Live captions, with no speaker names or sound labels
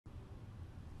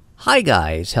Hi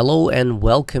guys, hello and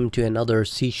welcome to another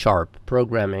C#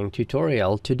 programming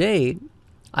tutorial. Today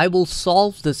I will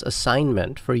solve this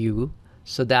assignment for you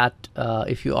so that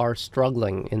if you are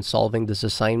struggling in solving this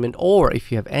assignment, or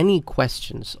if you have any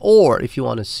questions, or if you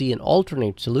want to see an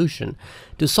alternate solution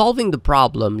to solving the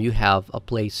problem, you have a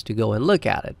place to go and look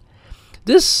at it.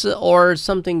 This or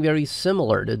something very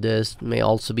similar to this may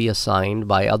also be assigned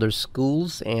by other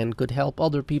schools and could help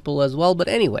other people as well. But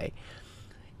anyway,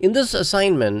 in this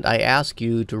assignment, I ask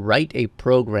you to write a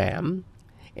program,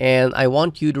 and I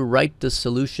want you to write the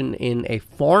solution in a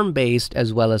form-based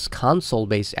as well as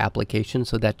console-based application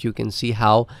so that you can see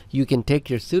how you can take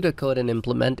your pseudocode and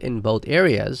implement in both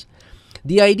areas.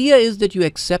 The idea is that you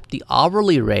accept the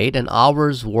hourly rate and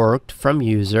hours worked from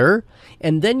user,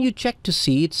 and then you check to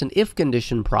see it's an if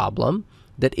condition problem,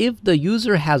 that if the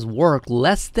user has worked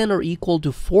less than or equal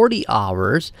to 40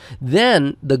 hours,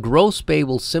 then the gross pay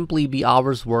will simply be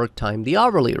hours worked times the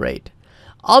hourly rate.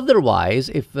 Otherwise,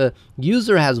 if the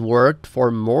user has worked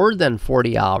for more than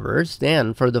 40 hours,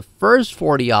 then for the first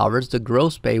 40 hours, the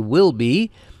gross pay will be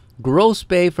gross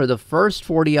pay for the first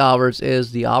 40 hours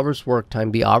is the hours worked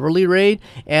times the hourly rate,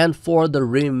 and for the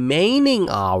remaining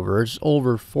hours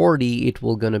over 40, it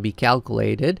will going to be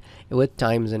calculated with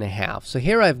times and a half. So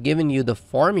here I've given you the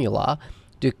formula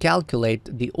to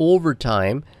calculate the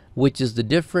overtime, which is the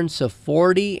difference of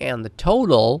 40 and the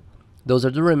total. Those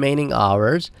are the remaining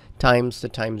hours times the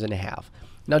times and a half.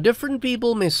 Now, different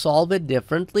people may solve it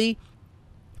differently.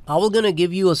 I'm going to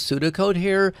give you a pseudocode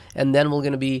here, and then we're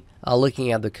going to be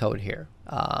looking at the code here.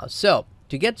 So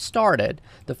to get started,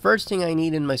 the first thing I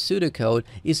need in my pseudocode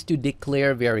is to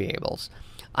declare variables.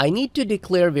 I need to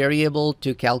declare variable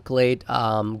to calculate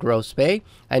gross pay.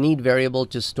 I need variable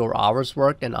to store hours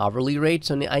worked and hourly rate.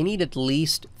 So I need at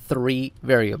least 3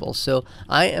 variables. So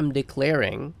I am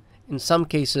declaring. In some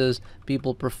cases,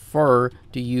 people prefer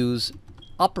to use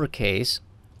uppercase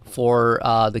for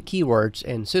the keywords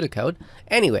in pseudocode.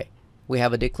 Anyway, we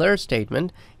have a declare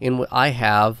statement in which I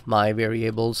have my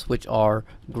variables, which are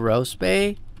gross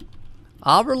pay,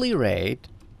 hourly rate,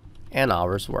 and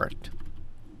hours worked.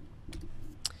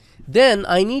 Then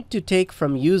I need to take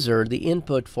from user the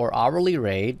input for hourly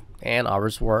rate and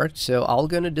hours worked. So I'm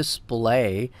going to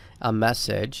display a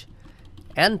message,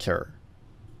 enter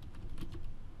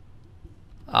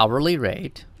hourly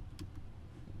rate,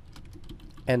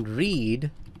 and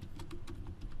read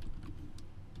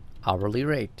hourly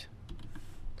rate.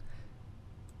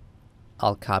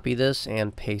 I'll copy this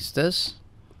and paste this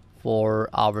for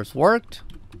hours worked,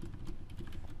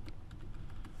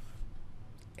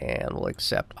 and we'll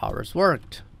accept hours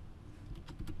worked.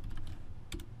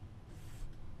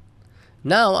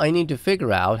 Now I need to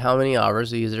figure out how many hours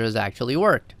the user has actually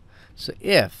worked. So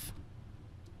if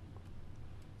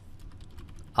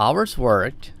hours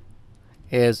worked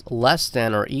is less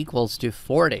than or equals to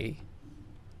 40,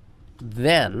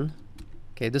 then,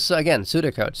 okay, this is again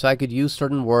pseudocode, so I could use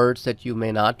certain words that you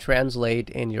may not translate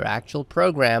in your actual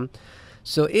program.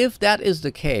 So if that is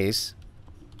the case,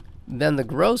 then the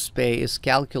gross pay is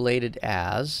calculated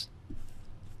as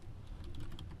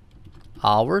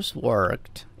hours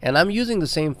worked, and I'm using the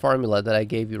same formula that I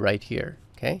gave you right here,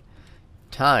 okay,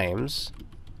 times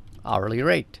hourly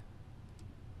rate.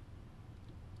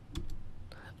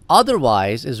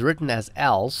 Otherwise is written as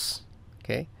else,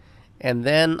 okay, and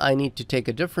then I need to take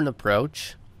a different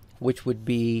approach, which would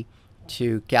be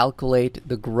to calculate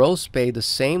the gross pay the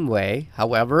same way.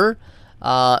 However,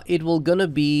 it will gonna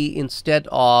be, instead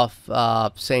of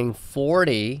saying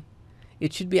 40,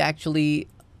 it should be actually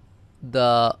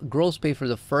the gross pay for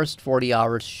the first 40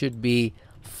 hours should be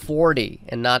 40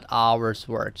 and not hours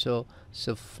worked. So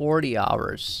 40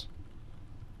 hours,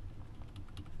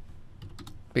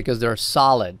 because they're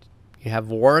solid. You have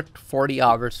worked 40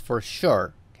 hours for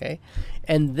sure. Okay,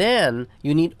 and then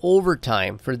you need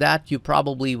overtime. For that, you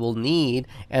probably will need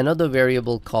another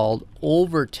variable called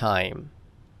overtime.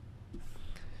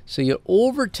 So your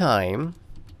overtime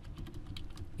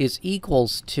is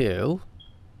equals to,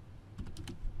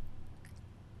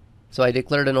 so I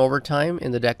declared an overtime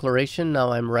in the declaration.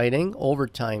 Now I'm writing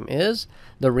overtime is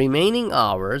the remaining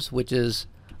hours, which is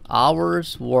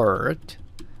hours worked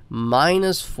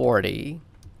minus 40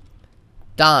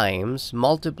 times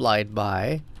multiplied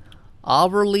by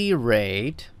hourly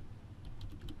rate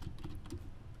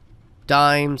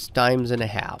times and a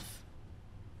half.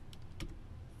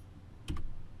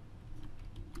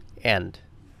 End.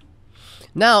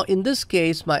 Now in this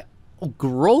case, my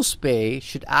gross pay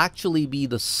should actually be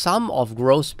the sum of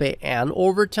gross pay and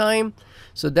overtime.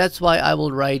 So that's why I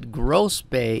will write gross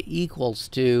pay equals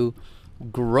to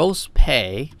gross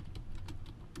pay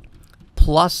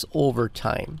plus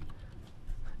overtime.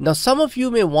 Now, some of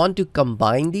you may want to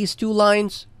combine these two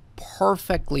lines,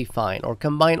 perfectly fine, or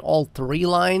combine all three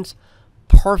lines,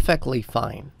 perfectly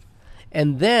fine.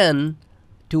 And then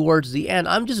towards the end,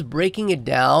 I'm just breaking it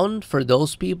down for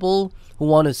those people who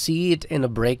want to see it in a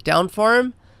breakdown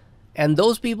form, and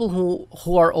those people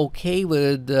who are okay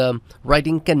with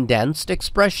writing condensed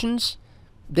expressions,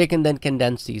 they can then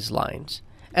condense these lines.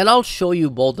 And I'll show you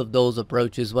both of those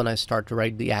approaches when I start to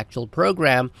write the actual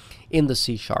program in the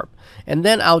C#. And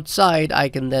then outside, I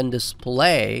can then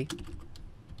display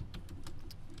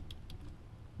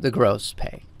the gross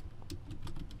pay.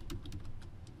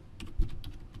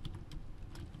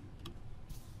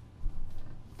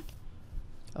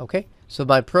 Okay, so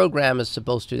my program is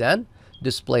supposed to then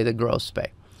display the gross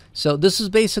pay. So this is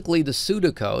basically the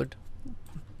pseudocode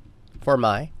for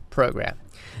my program.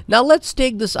 Now let's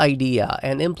take this idea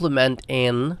and implement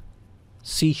in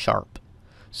C#.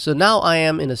 So now I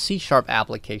am in a C#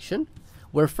 application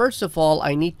where first of all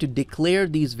I need to declare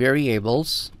these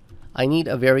variables. I need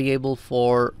a variable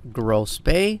for gross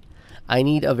pay. I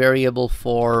need a variable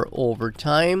for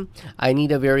overtime. I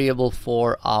need a variable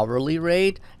for hourly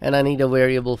rate, and I need a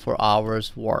variable for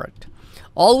hours worked.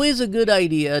 Always a good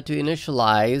idea to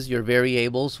initialize your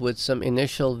variables with some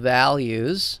initial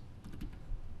values,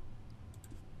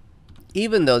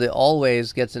 even though they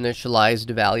always gets initialized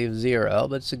to value of 0,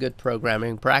 but it's a good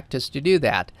programming practice to do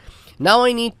that. Now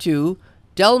I need to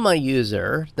tell my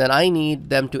user that I need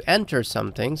them to enter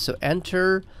something. So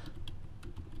enter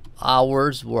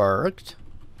hours worked,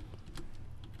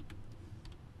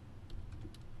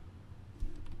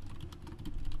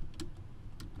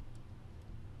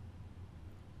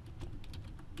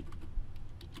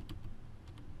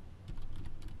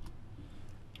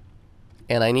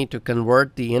 and I need to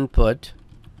convert the input,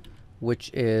 which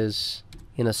is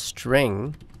in a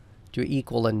string, to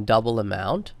equal and double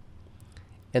amount.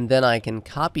 And then I can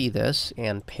copy this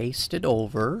and paste it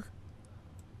over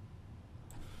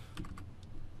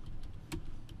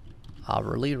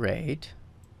hourly rate.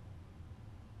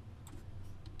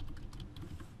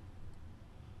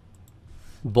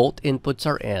 Both inputs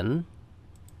are in.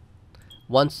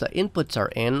 Once the inputs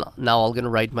are in, now I'm going to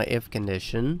write my if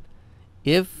condition.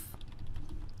 If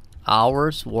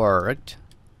hours worked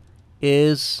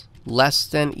is less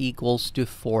than equals to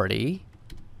 40,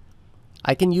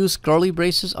 I can use curly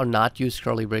braces or not use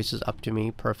curly braces, up to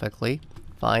me, perfectly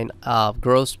fine.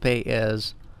 Gross pay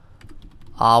is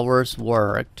hours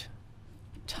worked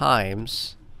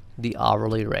times the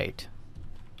hourly rate.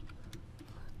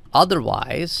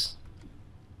 Otherwise,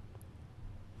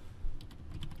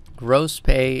 gross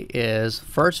pay is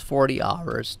first 40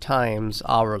 hours times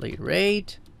hourly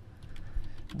rate,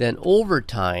 then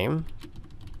overtime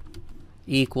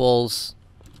equals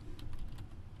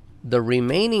the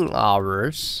remaining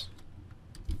hours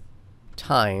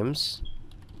times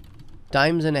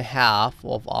and a half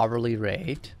of hourly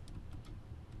rate,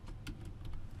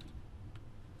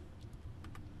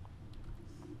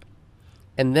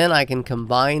 and then I can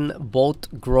combine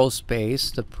both gross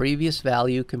pays, the previous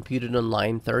value computed on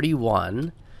line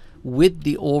 31, with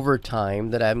the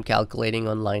overtime that I'm calculating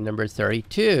on line number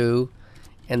 32,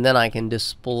 and then I can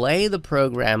display the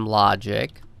program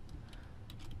logic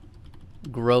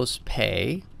gross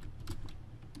pay,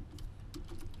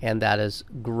 and that is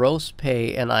gross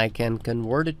pay, and I can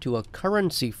convert it to a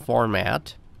currency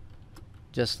format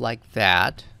just like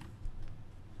that.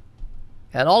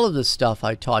 And all of this stuff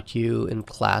I taught you in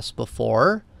class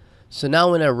before. So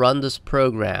now when I run this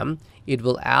program, it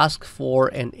will ask for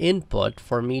an input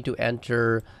for me to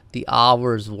enter the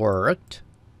hours worked.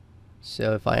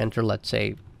 So if I enter, let's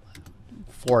say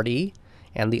 40,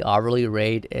 and the hourly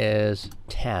rate is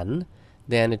 10,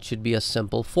 then it should be a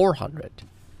simple 400.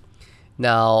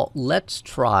 Now let's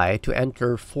try to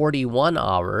enter 41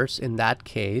 hours. In that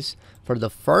case, for the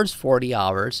first 40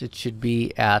 hours, it should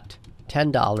be at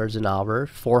 $10 an hour,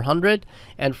 400,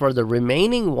 and for the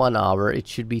remaining 1 hour, it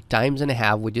should be times and a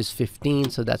half, which is 15,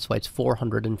 so that's why it's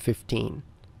 415.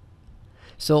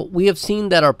 So we have seen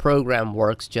that our program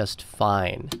works just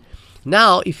fine.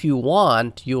 Now, if you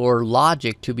want your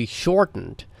logic to be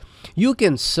shortened, you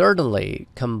can certainly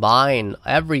combine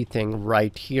everything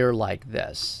right here like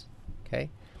this. Okay,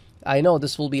 I know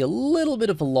this will be a little bit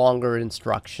of a longer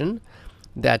instruction,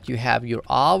 that you have your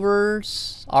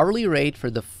hourly rate for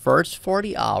the first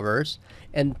 40 hours,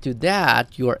 and to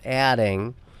that you're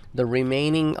adding the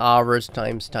remaining hours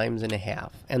times and a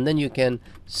half, and then you can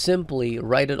simply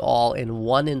write it all in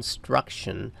one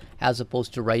instruction as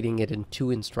opposed to writing it in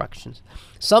two instructions.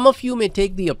 Some of you may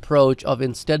take the approach of,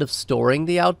 instead of storing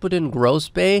the output in gross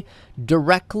pay,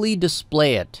 directly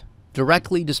display it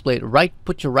directly display it.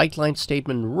 Put your right line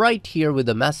statement right here with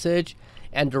the message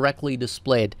and directly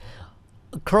display it.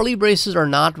 Curly braces are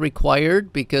not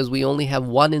required because we only have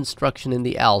one instruction in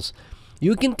the else.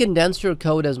 You can condense your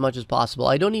code as much as possible.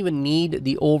 I don't even need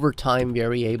the overtime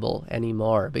variable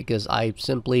anymore because I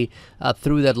simply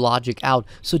threw that logic out.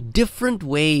 So different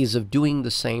ways of doing the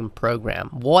same program.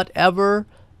 Whatever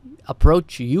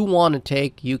approach you want to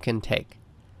take, you can take.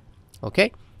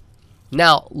 Okay?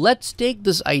 Now, let's take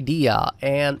this idea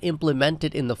and implement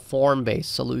it in the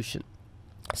form-based solution.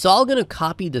 So I'm going to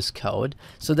copy this code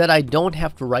so that I don't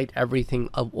have to write everything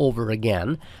over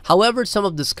again. However, some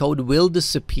of this code will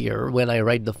disappear when I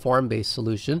write the form-based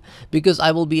solution because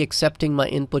I will be accepting my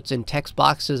inputs in text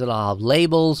boxes, and I'll have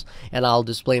labels, and I'll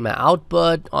display my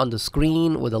output on the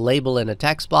screen with a label and a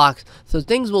text box. So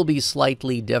things will be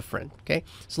slightly different. Okay,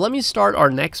 so let me start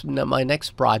my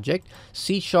next project.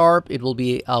 C#. It will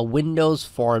be a Windows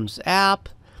Forms app.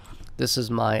 This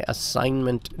is my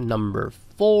assignment number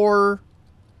 4.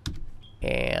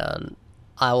 And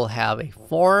I will have a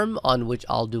form on which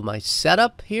I'll do my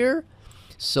setup here.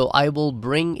 So I will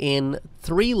bring in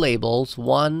 3 labels,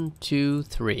 1, 2,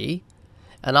 3.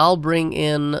 And I'll bring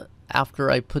in, after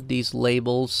I put these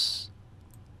labels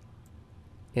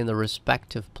in the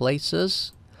respective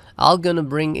places, I'm going to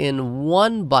bring in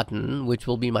 1 button, which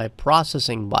will be my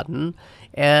processing button.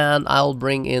 And I'll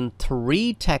bring in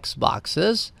 3 text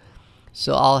boxes.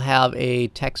 So I'll have a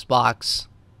text box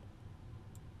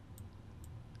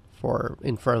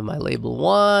in front of my label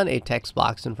 1, a text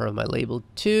box in front of my label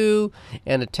 2,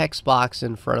 and a text box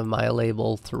in front of my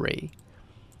label 3.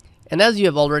 And as you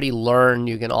have already learned,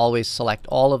 you can always select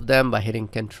all of them by hitting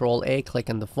Control A, click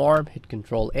on the form, hit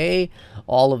Control A,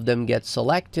 all of them get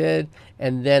selected,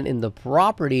 and then in the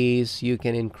properties you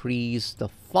can increase the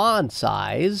font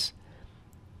size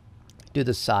to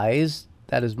the size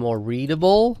that is more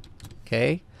readable.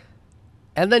 Okay.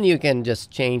 And then you can just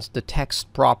change the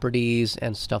text properties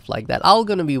and stuff like that. I'm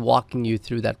going to be walking you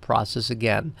through that process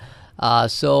again.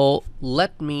 So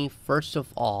let me first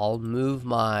of all move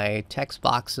my text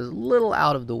boxes a little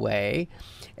out of the way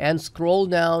and scroll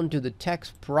down to the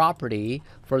text property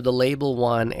for the label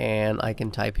 1, and I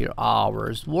can type here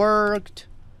hours worked.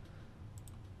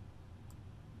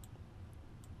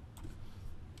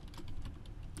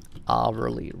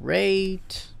 Hourly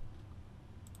rate.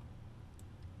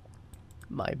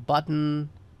 My button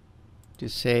to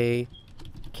say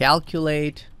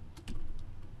calculate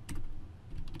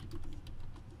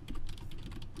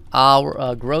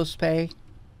our gross pay,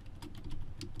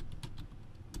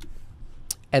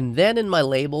 and then in my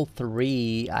label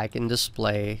 3 I can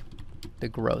display the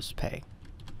gross pay.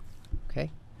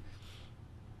 Okay.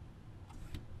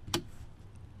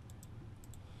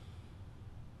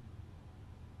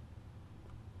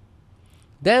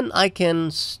 Then I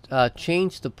can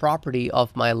change the property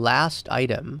of my last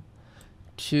item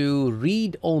to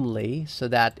read only, so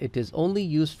that it is only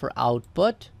used for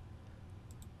output.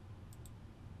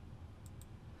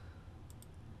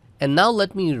 And now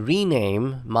let me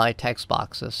rename my text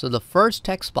boxes. So the first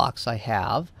text box I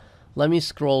have, let me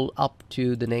scroll up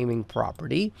to the naming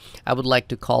property. I would like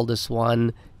to call this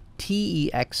one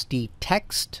TEXT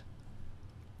text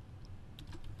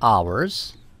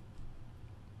hours.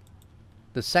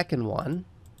 The second one,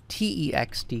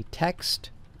 TEXT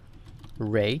text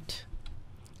rate.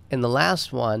 And the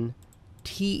last one,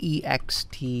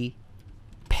 TEXT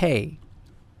pay,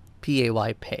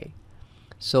 P-A-Y pay.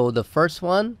 So the first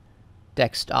one,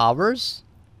 text hours,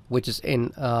 which is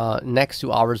in next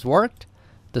to hours worked.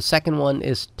 The second one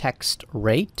is text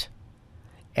rate.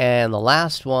 And the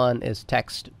last one is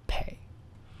text pay.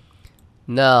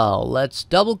 Now let's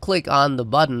double click on the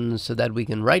button so that we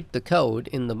can write the code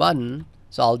in the button.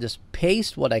 So I'll just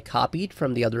paste what I copied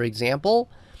from the other example.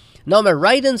 Now my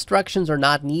write instructions are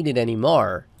not needed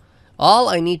anymore. All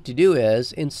I need to do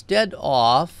is, instead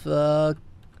of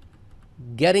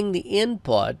getting the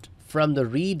input from the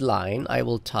read line, I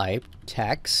will type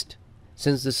text.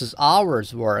 Since this is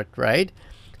hours worked, right?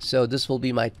 So this will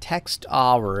be my text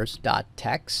hours dot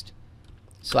text.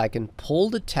 So I can pull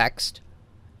the text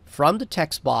from the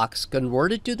text box,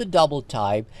 convert it to the double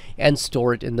type, and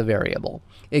store it in the variable.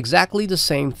 Exactly the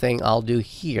same thing I'll do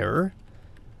here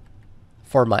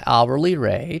for my hourly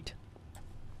rate.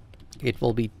 It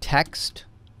will be text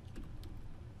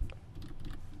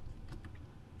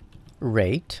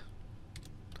rate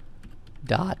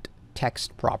dot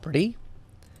text property,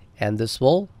 and this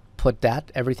will put that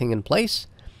everything in place.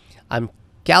 I'm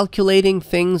calculating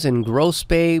things in gross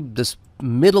pay, this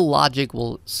middle logic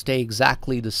will stay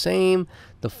exactly the same.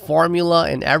 The formula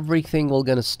and everything will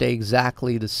gonna stay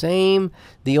exactly the same.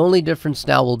 The only difference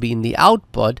now will be in the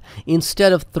output.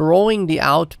 Instead of throwing the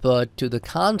output to the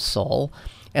console,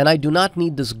 and I do not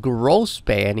need this gross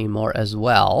pay anymore as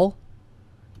well,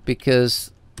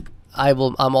 because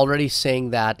I'm already saying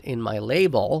that in my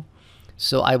label.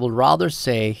 So I will rather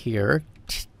say here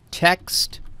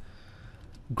text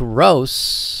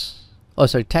gross,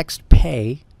 text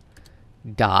pay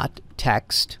dot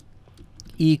text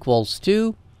equals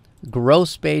to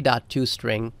gross pay dot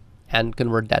toString, and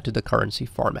convert that to the currency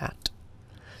format.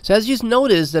 So as you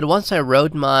notice that once I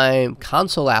wrote my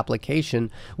console application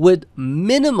with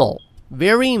minimal,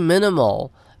 very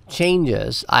minimal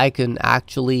changes, I can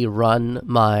actually run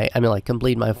my,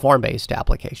 complete my form-based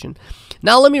application.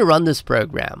 Now let me run this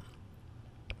program.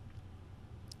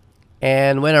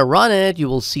 And when I run it, you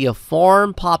will see a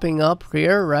form popping up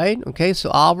here, right? Okay,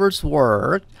 so hours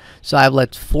worked. So I've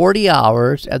let 40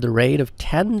 hours at the rate of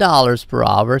 $10 per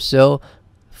hour, so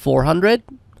 400.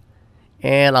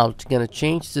 And I'm going to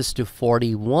change this to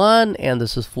 41, and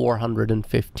this is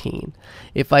 415.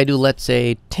 If I do, let's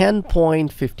say,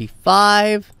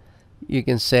 10.55, you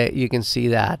can see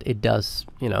that it does,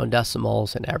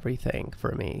 decimals and everything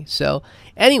for me. So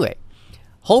anyway,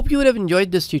 hope you would have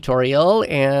enjoyed this tutorial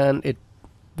and it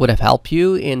would have helped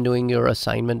you in doing your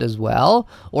assignment as well.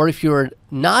 Or if you're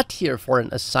not here for an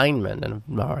assignment and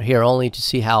are here only to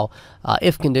see how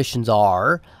if conditions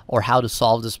are, or how to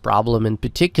solve this problem in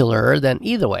particular, then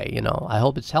either way, I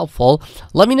hope it's helpful.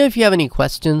 Let me know if you have any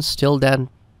questions. Till then,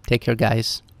 take care,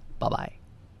 guys. Bye-bye.